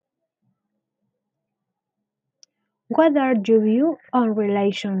What are your views on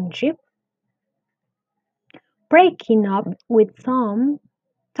relationship? Breaking up with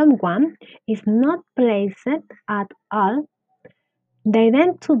someone is not pleasant at all. They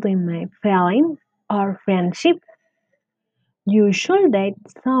tend to damage feelings or friendship. You should date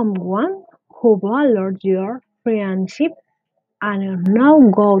someone who values your friendship and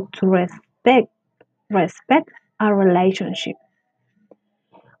know how to respect a relationship.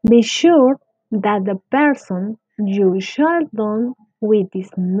 Be sure that the person you shall done with is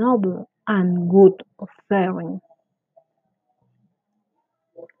noble and good faring.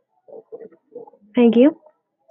 Thank you.